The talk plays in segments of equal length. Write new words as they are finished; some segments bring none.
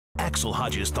Axel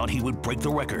Hodges thought he would break the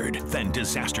record, then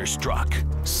disaster struck.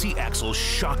 See Axel's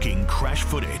shocking crash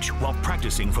footage while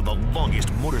practicing for the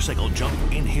longest motorcycle jump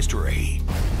in history.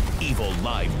 Evo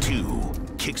Live 2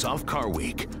 kicks off Car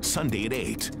Week, Sunday at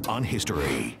 8 on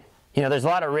History. You know, there's a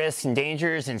lot of risks and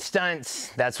dangers and stunts.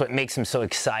 That's what makes them so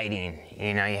exciting.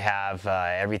 You know, you have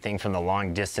everything from the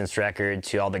long distance record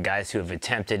to all the guys who have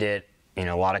attempted it. You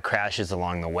know, a lot of crashes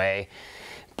along the way.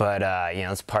 But, you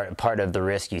know, it's part of the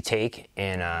risk you take.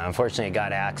 And unfortunately, it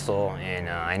got Axel. And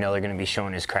I know they're going to be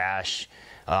showing his crash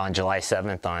on July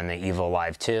 7th on the Evo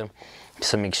Live 2.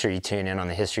 So make sure you tune in on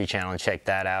the History Channel and check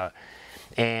that out.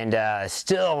 And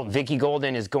still, Vicky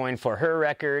Golden is going for her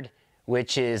record,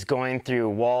 which is going through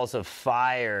walls of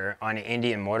fire on an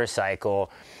Indian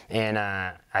motorcycle. And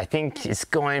I think it's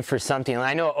going for something,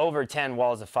 I know over 10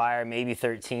 walls of fire, maybe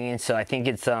 13. So I think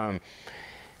it's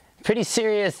pretty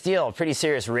serious deal, pretty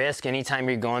serious risk. Anytime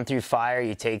you're going through fire,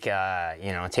 you take, you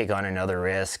know, take on another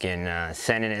risk, and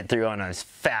sending it through on a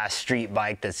fast street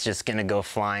bike that's just gonna go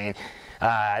flying.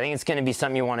 I think it's gonna be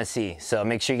something you wanna see. So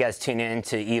make sure you guys tune in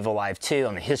to Evo Live 2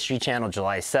 on the History Channel,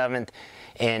 July 7th.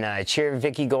 And cheer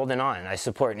Vicky Golden on. I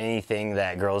support anything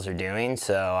that girls are doing,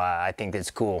 so I think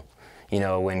it's cool. You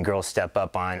know, when girls step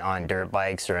up on dirt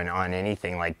bikes or on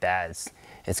anything like that,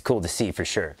 it's cool to see for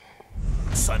sure.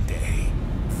 Sunday,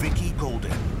 Vicky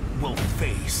Golden will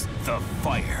face the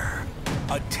fire,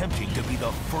 attempting to be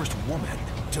the first woman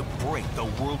to break the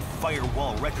world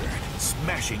firewall record,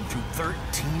 smashing through 13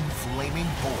 flaming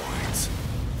boards.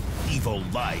 Evo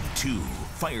Live 2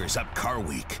 fires up Car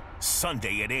Week,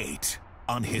 Sunday at 8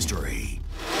 on History.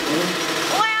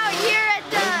 Wow, here at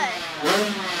the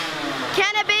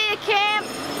Canabea camp.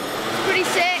 It's pretty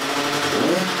sick.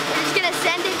 We're just gonna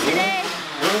send it today.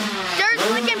 Dirt's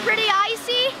looking pretty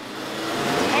icy,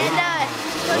 and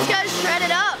let's go shred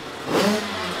it up.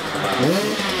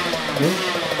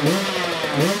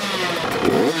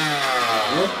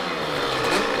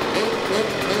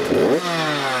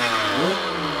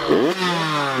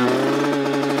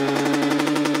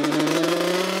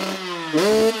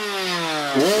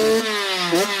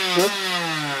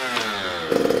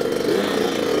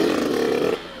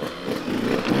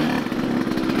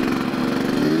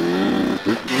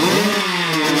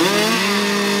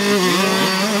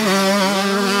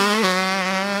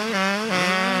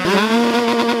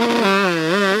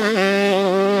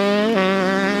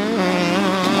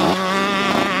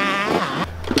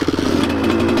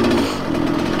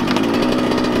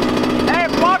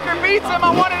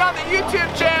 I want it on the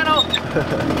YouTube channel.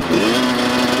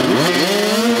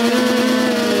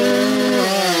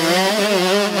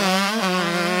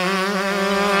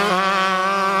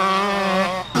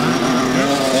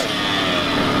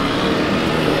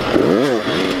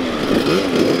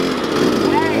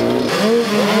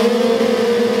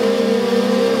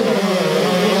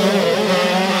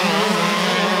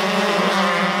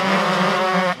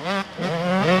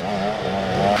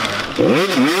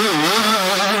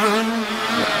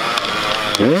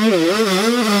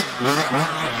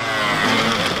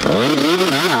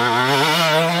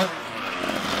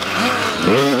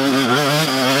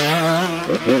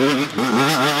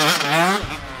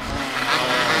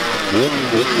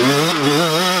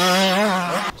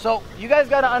 So you guys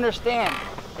got to understand,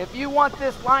 if you want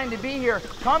this line to be here,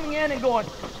 coming in and going,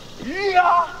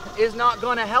 yeah, is not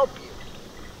going to help you.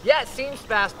 Yeah, it seems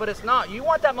fast, but it's not. You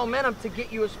want that momentum to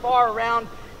get you as far around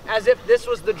as if this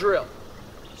was the drill.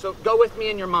 So go with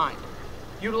me in your mind.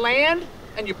 You land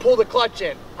and you pull the clutch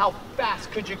in. How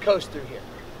fast could you coast through here?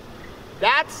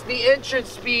 That's the entrance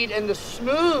speed and the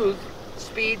smooth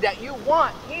speed that you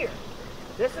want here.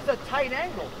 This is a tight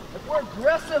angle. If we're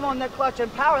aggressive on the clutch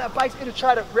and power, that bike's gonna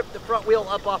try to rip the front wheel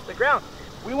up off the ground.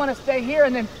 We wanna stay here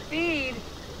and then feed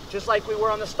just like we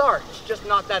were on the start. It's just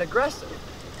not that aggressive.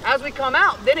 As we come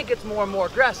out, then it gets more and more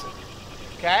aggressive,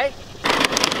 okay?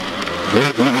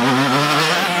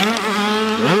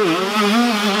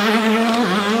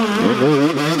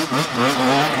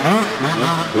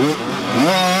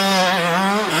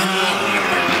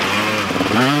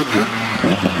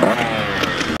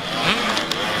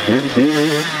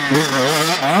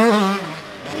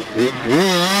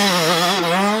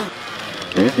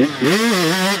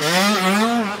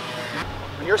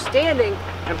 When you're standing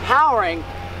and powering,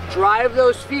 drive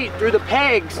those feet through the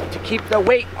pegs to keep the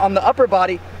weight on the upper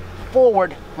body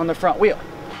forward on the front wheel.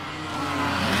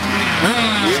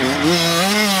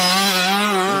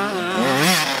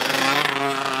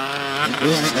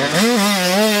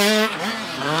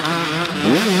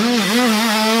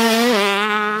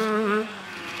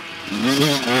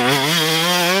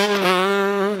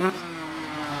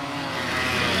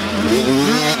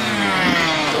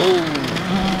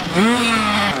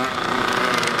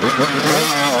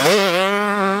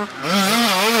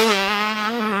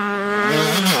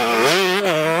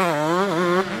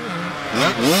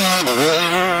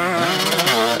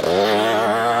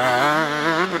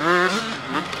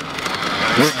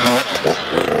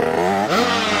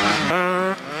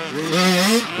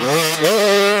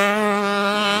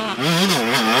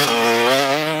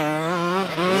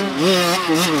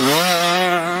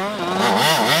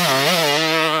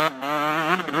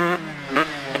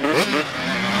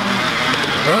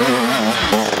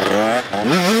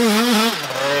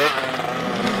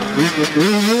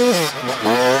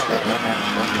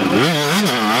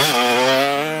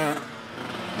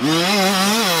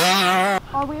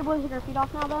 Are we able to take our feet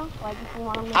off now though? Like if we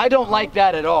want them to I don't like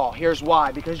that at all. Here's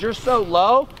why. Because you're so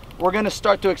low, we're gonna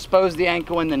start to expose the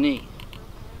ankle and the knee.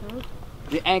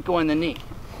 The ankle and the knee.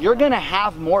 You're gonna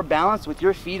have more balance with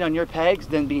your feet on your pegs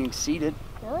than being seated.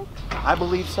 Really? I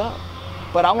believe so.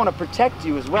 But I wanna protect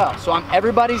you as well. So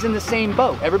everybody's in the same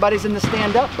boat. Everybody's in the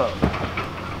stand-up boat.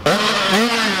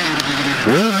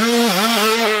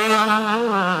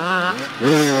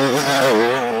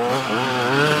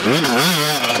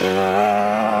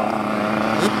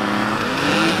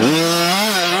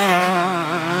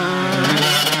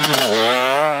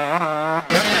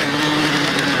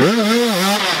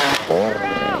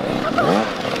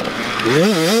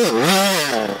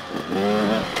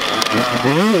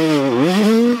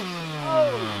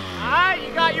 Alright,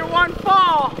 you got your one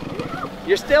fall.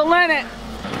 You're still in it.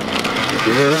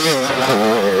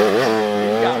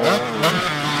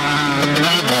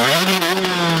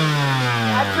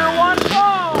 That's your one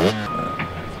fall.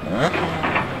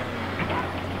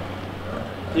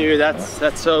 Dude,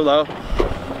 that's so low.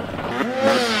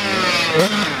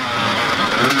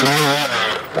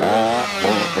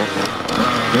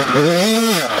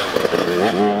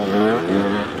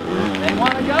 They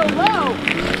want to go low.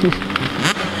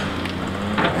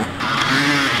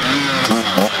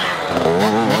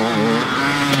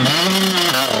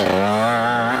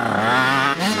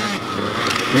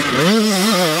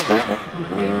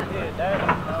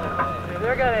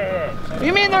 They're gonna hit.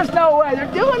 You mean there's no way?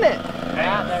 They're doing it.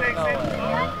 Yeah, there's no way.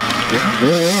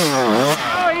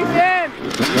 Oh, he's in.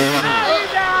 Oh,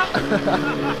 he's out.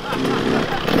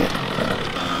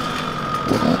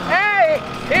 Hey,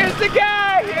 here's the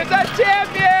guy. Here's our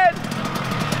champion.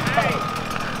 Hey,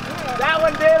 that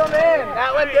one did him in.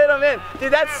 That one did him in.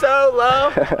 Dude, that's so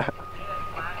low.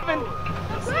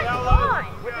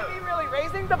 Would it be really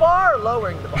raising the bar or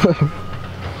lowering the bar?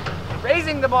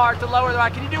 Raising the bar to lower the bar.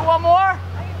 Can you do one more? I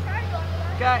can try one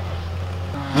more. Okay.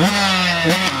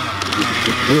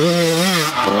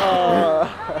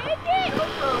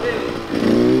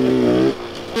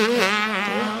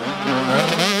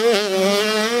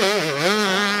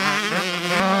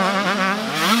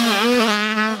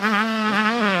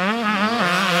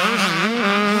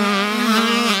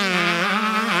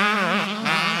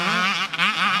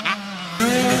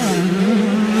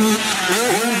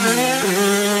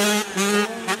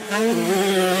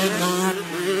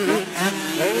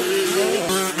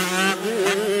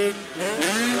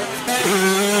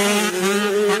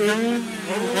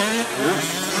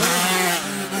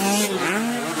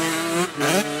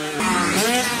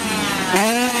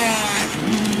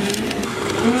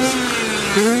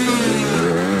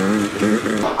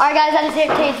 Alright guys, that is it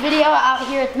for today's video out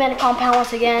here at the Meta compound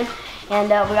once again. And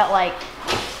we got like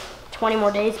 20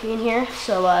 more days being here.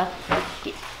 So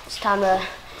it's time to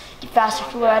get faster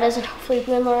for Loretta's and hopefully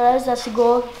win Loretta's. That's the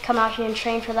goal. Come out here and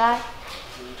train for that.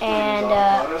 And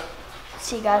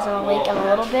see you guys on the lake in a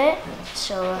little bit.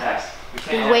 So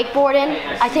be wakeboarding.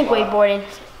 I think wakeboarding.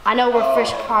 I know we're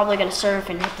first probably going to surf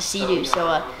and hit the sea-doo.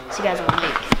 So see you guys on the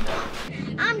lake.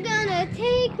 I'm gonna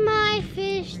take my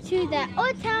fish to that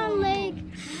old town lake.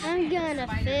 I'm gonna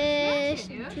fish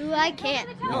till I can't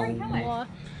no more.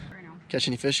 Catch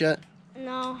any fish yet?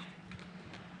 No.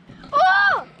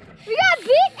 Oh! We got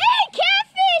big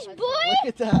catfish, boy! Look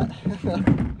at that.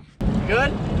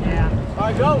 Good? Yeah. All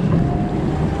right, go.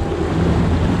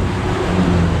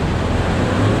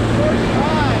 First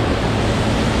try.